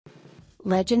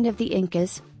Legend of the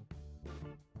Incas.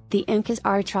 The Incas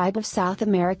are a tribe of South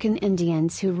American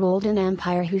Indians who ruled an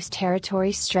empire whose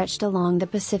territory stretched along the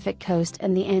Pacific coast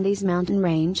and the Andes mountain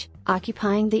range,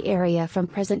 occupying the area from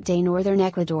present-day northern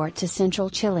Ecuador to central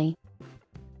Chile.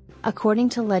 According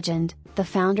to legend, the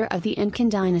founder of the Incan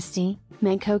dynasty,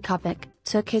 Manco Capac,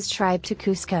 took his tribe to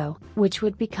Cusco, which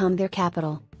would become their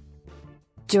capital.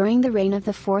 During the reign of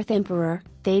the fourth emperor,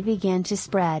 they began to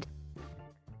spread.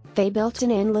 They built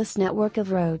an endless network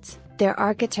of roads, their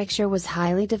architecture was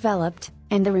highly developed,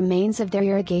 and the remains of their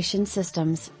irrigation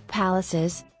systems,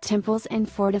 palaces, temples and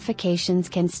fortifications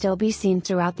can still be seen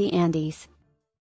throughout the Andes.